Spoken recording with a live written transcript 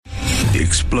The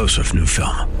explosive new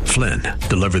film, Flynn,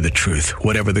 deliver the truth,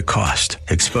 whatever the cost,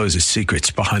 exposes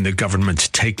secrets behind the government's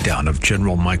takedown of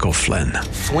General Michael Flynn.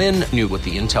 Flynn knew what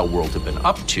the intel world had been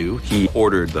up to. He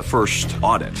ordered the first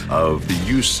audit of the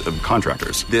use of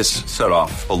contractors. This set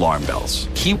off alarm bells.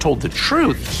 He told the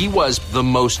truth. He was the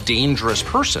most dangerous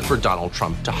person for Donald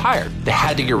Trump to hire. They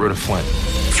had to get rid of Flynn.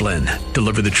 Flynn,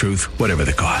 deliver the truth, whatever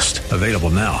the cost. Available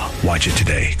now. Watch it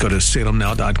today. Go to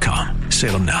salemnow.com.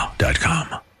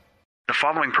 salemnow.com. The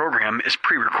following program is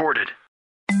pre-recorded.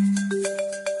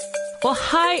 Well,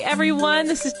 hi, everyone.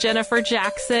 This is Jennifer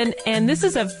Jackson, and this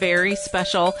is a very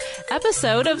special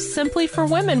episode of Simply for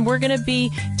Women. We're going to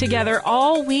be together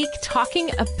all week talking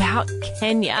about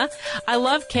Kenya. I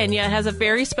love Kenya. It has a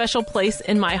very special place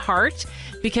in my heart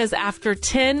because after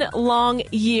 10 long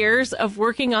years of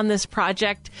working on this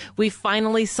project, we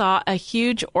finally saw a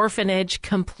huge orphanage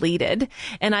completed.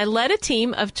 And I led a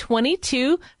team of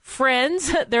 22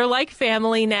 friends, they're like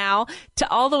family now, to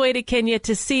all the way to Kenya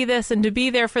to see this and to be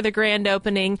there for the grand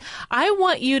opening. I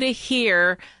want you to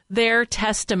hear their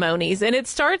testimonies. And it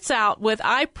starts out with,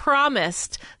 I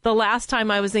promised the last time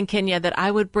I was in Kenya that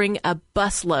I would bring a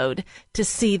busload to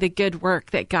see the good work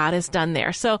that God has done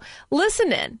there. So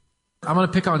listen in. I'm going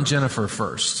to pick on Jennifer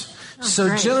first.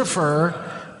 Great. Jennifer,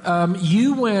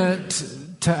 you went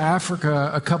to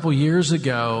Africa a couple years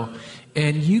ago,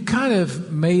 and you kind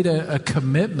of made a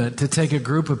commitment to take a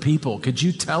group of people. Could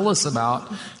you tell us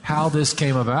about how this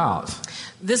came about?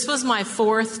 This was my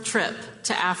fourth trip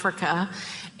to Africa,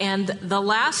 and the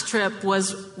last trip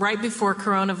was right before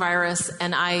coronavirus,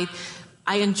 and I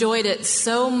enjoyed it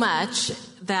so much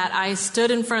that I stood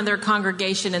in front of their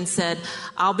congregation and said,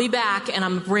 I'll be back and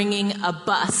I'm bringing a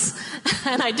bus.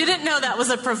 And I didn't know that was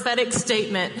a prophetic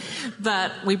statement,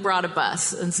 but we brought a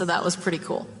bus, and so that was pretty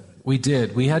cool. We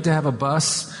did. We had to have a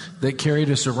bus that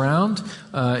carried us around.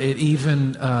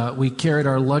 We carried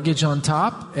our luggage on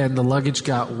top, and the luggage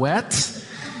got wet.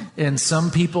 And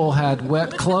some people had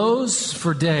wet clothes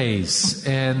for days.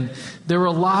 And there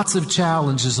were lots of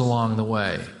challenges along the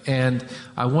way. And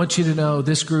I want you to know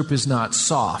this group is not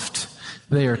soft.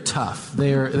 They are tough.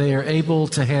 They are able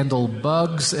to handle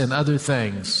bugs and other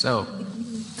things. So,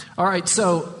 all right.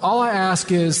 So all I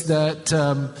ask is that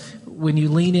when you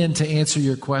lean in to answer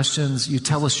your questions, you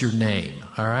tell us your name.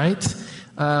 All right.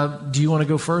 Do you want to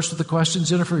go first with the questions,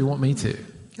 Jennifer, or you want me to?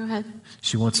 Go ahead.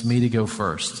 She wants me to go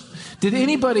first. Did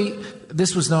anybody,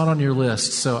 this was not on your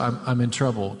list, so I'm in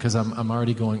trouble because I'm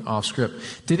already going off script.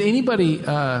 Did anybody,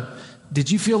 did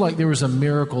you feel like there was a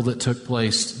miracle that took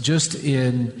place just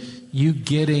in you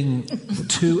getting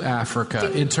to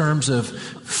Africa in terms of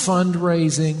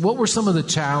fundraising? What were some of the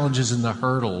challenges and the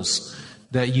hurdles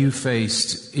that you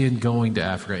faced in going to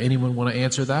Africa? Anyone want to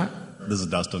answer that? This is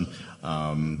Dustin.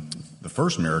 The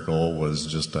first miracle was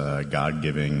just God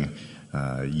giving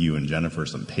you and Jennifer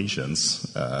some patience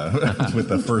with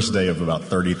the first day of about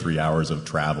 33 hours of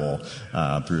travel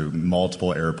through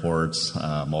multiple airports,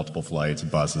 multiple flights,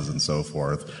 buses, and so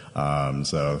forth.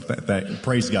 So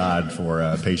praise God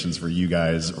for patience for you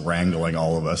guys wrangling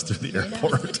all of us through the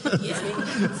airport.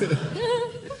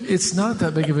 It's not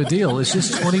that big of a deal. It's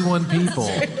just 21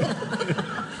 people.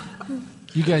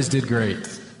 You guys did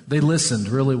great. They listened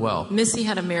really well. Missy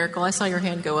had a miracle. I saw your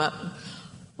hand go up.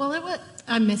 Well,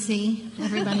 I'm Missy,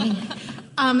 everybody.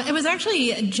 It was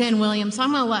actually Jen Williams, so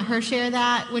I'm going to let her share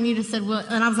that when you just said,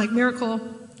 and I was like, miracle.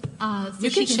 So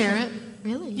you can share it.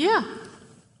 Really? Yeah.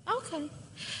 Okay.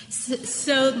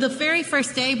 So the very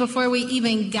first day before we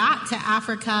even got to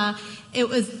Africa, it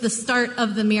was the start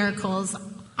of the miracles,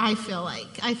 I feel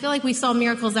like we saw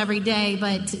miracles every day,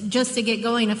 but just to get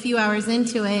going a few hours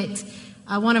into it,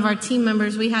 one of our team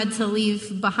members we had to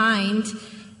leave behind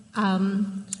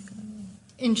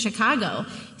in Chicago.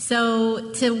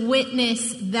 So to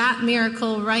witness that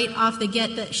miracle right off the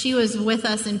get, that she was with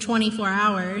us in 24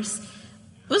 hours,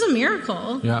 it was a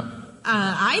miracle. Yeah.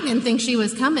 I didn't think she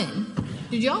was coming.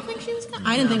 Did y'all think she was coming?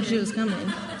 I didn't think she was coming.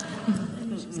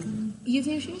 You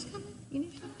knew she was coming? You knew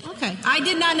she was coming? Okay. I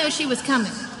did not know she was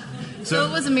coming. So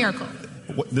it was a miracle.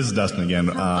 This is Dustin again.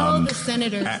 The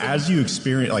senators. As you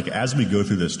experience, as we go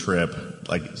through this trip,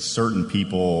 certain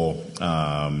people,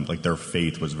 their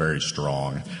faith was very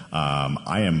strong.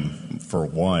 I am, for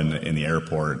one, in the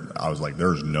airport, I was like,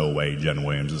 there's no way Jen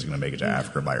Williams is going to make it to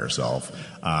Africa by herself.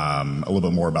 A little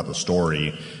bit more about the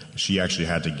story. She actually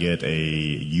had to get a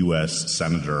U.S.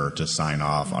 senator to sign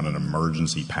off on an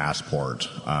emergency passport.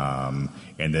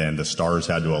 And then the stars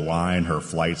had to align. Her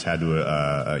flights had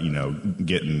to,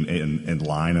 get in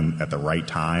line at the right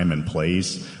time and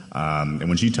place. And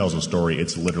when she tells a story,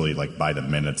 it's literally by the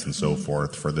minutes and so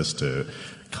forth for this to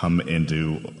come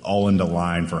all into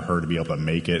line for her to be able to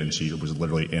make it, and she was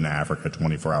literally in Africa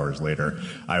 24 hours later.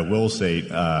 I will say,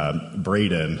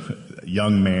 Braden,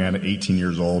 young man, 18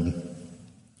 years old,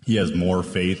 he has more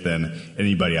faith than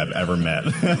anybody I've ever met.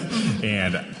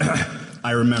 And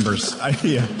I remember,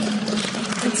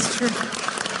 It's true.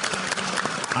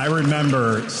 I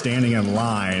remember standing in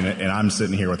line, and I'm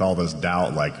sitting here with all this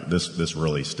doubt, like, this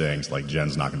really stinks, like,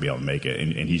 Jen's not going to be able to make it.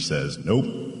 And he says, nope,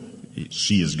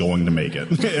 she is going to make it.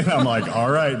 And I'm like,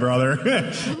 all right, brother.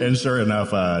 And sure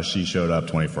enough, she showed up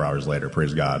 24 hours later.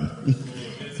 Praise God.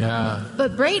 Yeah.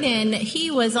 But Braden, he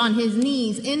was on his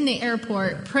knees in the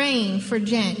airport praying for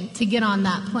Jen to get on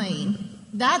that plane.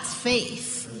 That's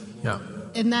faith. Yeah.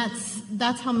 And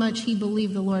that's how much he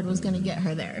believed the Lord was going to get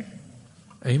her there.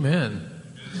 Amen.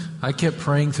 I kept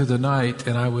praying through the night,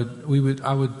 and I was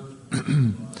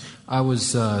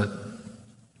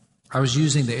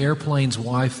using the airplane's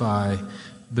Wi-Fi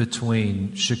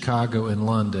between Chicago and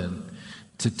London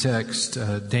to text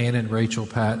Dan and Rachel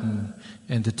Patton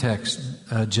and to text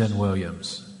Jen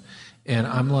Williams. And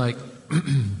I'm like,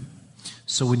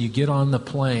 so when you get on the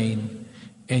plane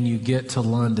and you get to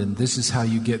London, this is how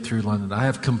you get through London. I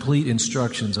have complete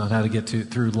instructions on how to get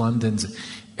through London's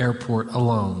airport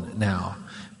alone now.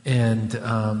 And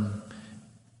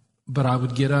but I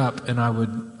would get up and I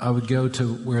would go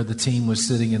to where the team was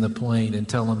sitting in the plane and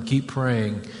tell them, keep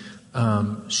praying.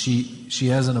 She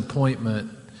has an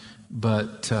appointment,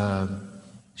 but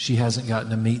she hasn't gotten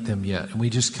to meet them yet. And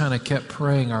we just kind of kept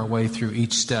praying our way through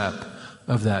each step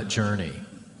of that journey.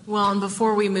 Well, and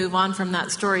before we move on from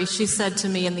that story, she said to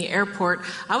me in the airport,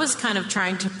 I was kind of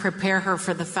trying to prepare her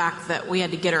for the fact that we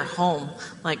had to get her home,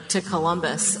 like to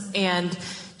Columbus. And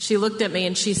she looked at me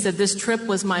and she said, this trip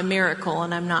was my miracle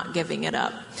and I'm not giving it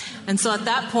up. And so at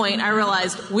that point, I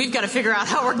realized we've got to figure out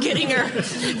how we're getting her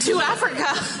to Africa.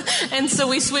 And so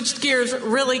we switched gears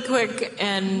really quick,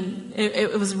 and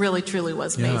it was really, truly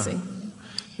was amazing.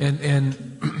 Yeah.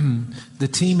 And the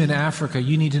team in Africa,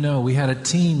 you need to know, we had a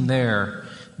team there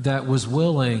that was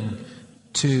willing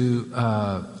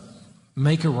to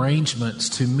make arrangements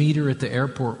to meet her at the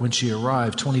airport when she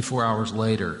arrived 24 hours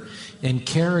later and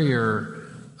carry her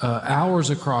hours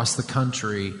across the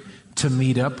country to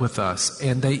meet up with us.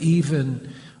 And they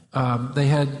even, they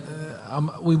had,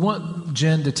 we want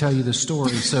Jen to tell you the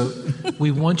story, so we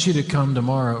want you to come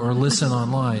tomorrow or listen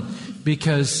online,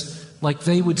 because like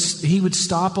he would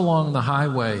stop along the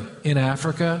highway in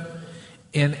Africa,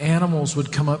 and animals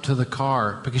would come up to the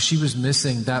car because she was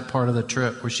missing that part of the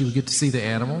trip where she would get to see the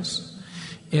animals.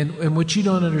 And what you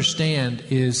don't understand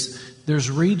is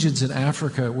there's regions in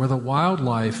Africa where the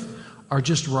wildlife are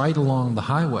just right along the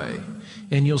highway.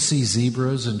 And you'll see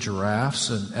zebras and giraffes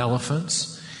and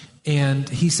elephants. And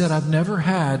he said, I've never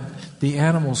had the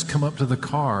animals come up to the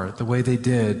car the way they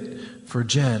did for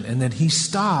Jen. And then he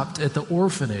stopped at the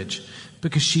orphanage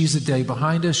because she's a day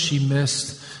behind us. She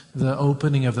missed the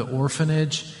opening of the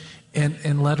orphanage,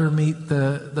 and let her meet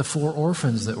the 4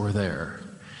 orphans that were there.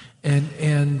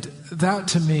 And that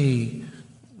to me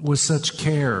was such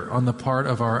care on the part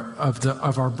of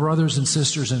our brothers and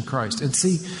sisters in Christ. And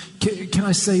see, can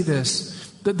I say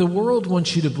this? That the world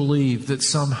wants you to believe that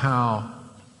somehow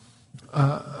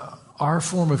our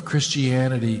form of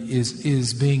Christianity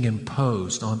is being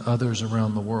imposed on others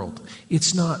around the world.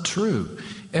 It's not true.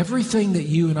 Everything that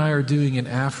you and I are doing in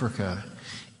Africa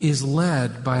is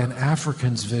led by an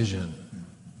African's vision.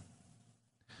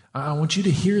 I want you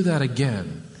to hear that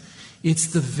again.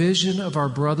 It's the vision of our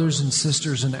brothers and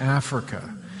sisters in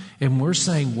Africa. And we're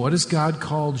saying, what has God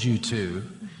called you to,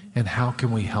 and how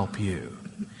can we help you?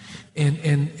 And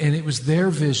it was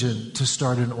their vision to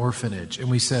start an orphanage.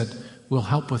 And we said, we'll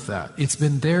help with that. It's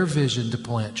been their vision to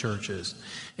plant churches.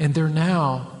 And their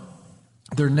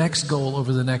next goal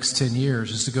over the next 10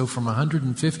 years is to go from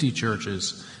 150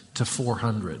 churches to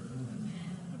 400.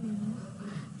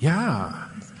 Yeah.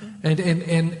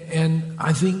 And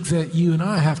I think that you and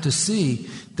I have to see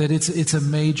that it's a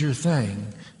major thing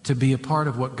to be a part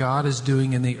of what God is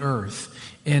doing in the earth.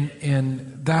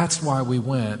 And that's why we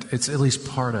went. It's at least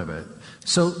part of it.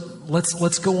 So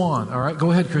let's go on. All right, go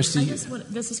ahead, Christy.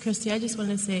 This is Christy. I just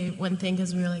wanted to say one thing,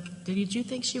 because we were like, did you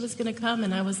think she was going to come?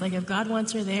 And I was like, if God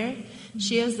wants her there,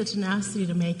 she has the tenacity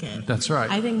to make it. That's right.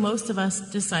 I think most of us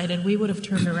decided we would have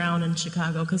turned around in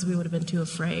Chicago because we would have been too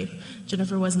afraid.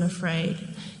 Jennifer wasn't afraid.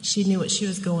 She knew what she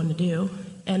was going to do.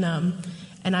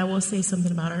 And I will say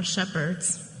something about our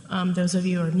shepherds. Those of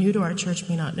you who are new to our church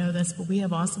may not know this, but we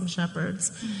have awesome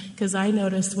shepherds. Because I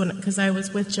noticed because I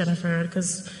was with Jennifer,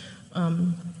 because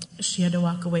she had to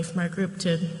walk away from our group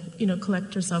to,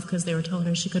 collect herself because they were telling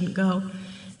her she couldn't go.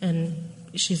 And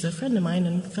she's a friend of mine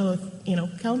and fellow,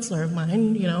 counselor of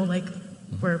mine, like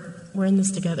we're in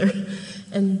this together.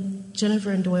 And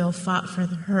Jennifer and Doyle fought for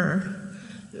her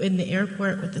in the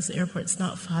airport. With this airport, it's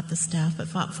not fought the staff, but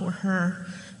fought for her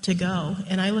to go.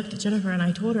 And I looked at Jennifer and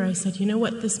I told her, I said, you know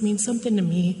what, this means something to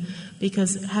me,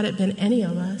 because had it been any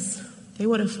of us, they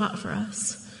would have fought for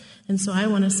us. And so I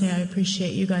want to say I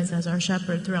appreciate you guys as our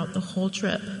shepherd throughout the whole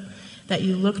trip, that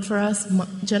you looked for us.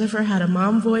 Jennifer had a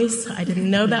mom voice. I didn't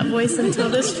know that voice until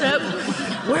this trip.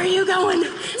 Where are you going?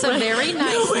 It's a very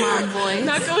nice mom voice.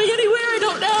 Not going anywhere, I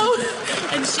don't know.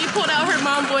 And she pulled out her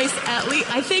mom voice at least,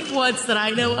 I think once that I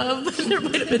know of. There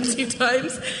might have been 2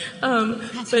 times.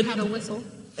 But had a whistle.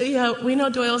 Yeah, we know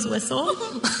Doyle's whistle.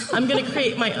 I'm going to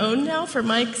create my own now for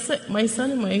my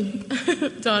son and my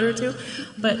daughter too.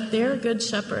 But they're good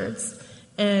shepherds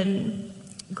and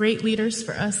great leaders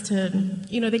for us to,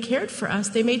 they cared for us.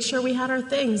 They made sure we had our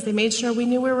things. They made sure we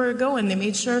knew where we were going. They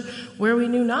made sure where we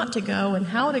knew not to go and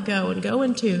how to go and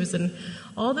go-in-tos and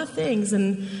all the things.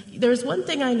 And there's one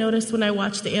thing I noticed when I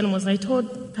watched the animals. I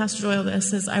told Pastor Doyle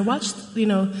this, is I watched,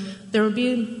 there would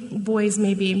be boys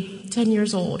maybe 10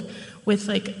 years old with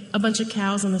like a bunch of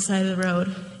cows on the side of the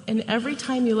road. And every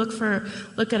time you look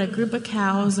at a group of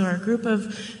cows or a group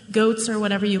of goats or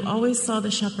whatever, you always saw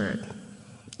the shepherd.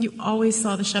 You always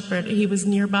saw the shepherd. He was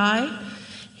nearby.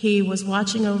 He was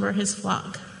watching over his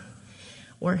flock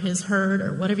or his herd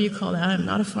or whatever you call that. I'm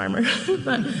not a farmer.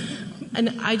 And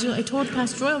I told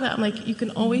Pastor Doyle that. I'm like, you can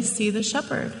always see the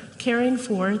shepherd caring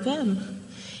for them.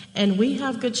 And we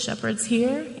have good shepherds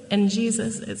here, and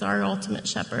Jesus is our ultimate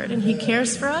shepherd. And he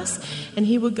cares for us, and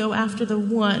he will go after the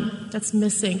one that's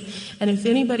missing. And if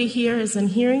anybody here is in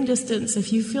hearing distance,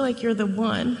 if you feel like you're the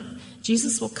one,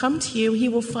 Jesus will come to you, he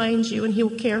will find you, and he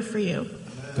will care for you.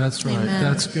 That's right. Amen.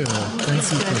 That's good.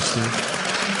 Thank you, Christy.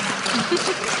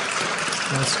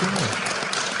 That's good.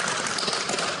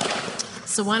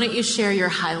 So why don't you share your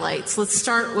highlights? Let's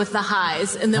start with the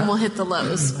highs, and then we'll hit the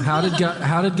lows. How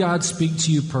did God speak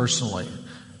to you personally?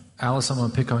 Alice, I'm going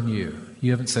to pick on you.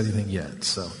 You haven't said anything yet,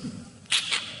 so.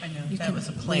 I know, that was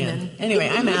a plan. Anyway,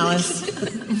 I'm Alice.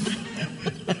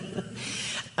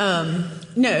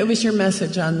 No, it was your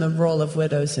message on the role of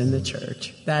widows in the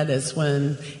church. That is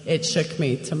when it shook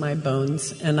me to my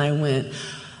bones, and I went,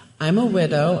 I'm a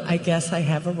widow. I guess I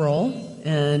have a role,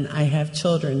 and I have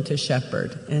children to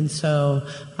shepherd. And so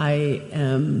I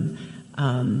am.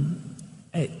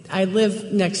 I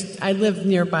live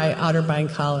nearby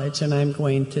Otterbein College, and I'm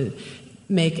going to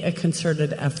make a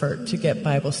concerted effort to get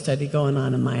Bible study going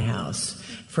on in my house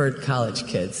for college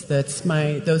kids.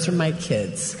 Those are my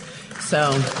kids.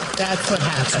 So that's what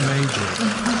happened.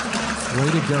 That's major. Way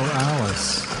to go,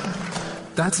 Alice.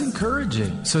 That's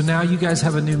encouraging. So now you guys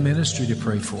have a new ministry to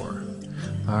pray for.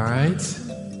 All right?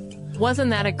 Wasn't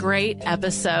that a great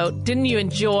episode? Didn't you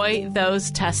enjoy those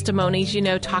testimonies?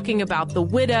 Talking about the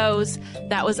widows.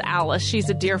 That was Alice. She's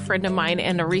a dear friend of mine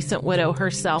and a recent widow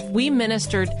herself. We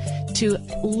ministered to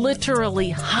literally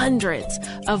hundreds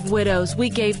of widows. We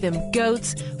gave them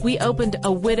goats. We opened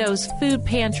a widow's food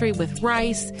pantry with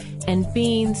rice and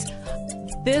beans.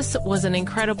 This was an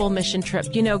incredible mission trip.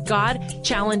 God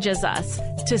challenges us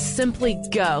to simply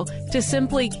go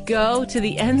to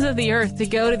the ends of the earth, to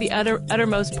go to the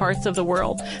uttermost parts of the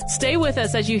world. Stay with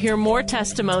us as you hear more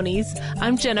testimonies.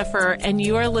 I'm Jennifer, and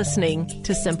you are listening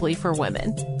to Simply for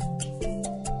Women.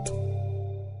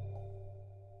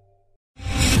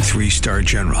 3-star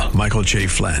General Michael J.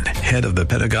 Flynn, head of the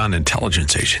Pentagon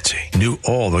Intelligence Agency, knew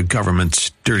all the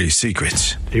government's dirty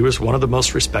secrets. He was one of the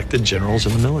most respected generals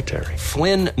in the military.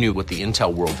 Flynn knew what the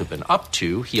intel world had been up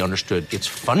to. He understood its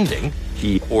funding.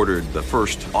 He ordered the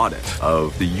first audit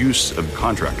of the use of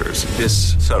contractors.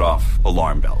 This set off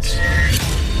alarm bells.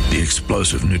 The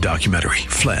explosive new documentary,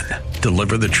 Flynn,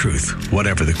 Deliver the Truth,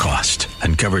 Whatever the Cost,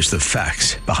 uncovers the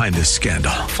facts behind this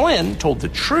scandal. Flynn told the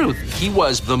truth. He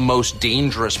was the most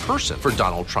dangerous person for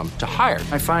Donald Trump to hire.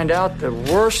 I find out the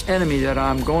worst enemy that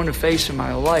I'm going to face in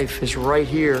my life is right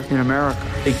here in America.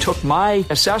 They took my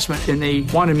assessment and they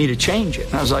wanted me to change it.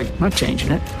 And I was like, I'm not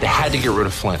changing it. They had to get rid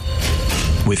of Flynn.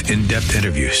 With in-depth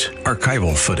interviews,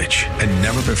 archival footage, and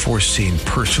never-before-seen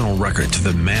personal records of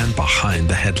the man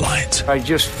behind the headlines. I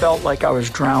just felt like I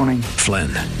was drowning. Flynn,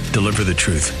 Deliver the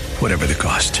Truth, Whatever the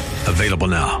Cost. Available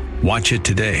now. Watch it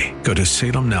today. Go to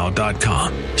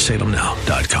salemnow.com.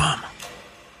 salemnow.com.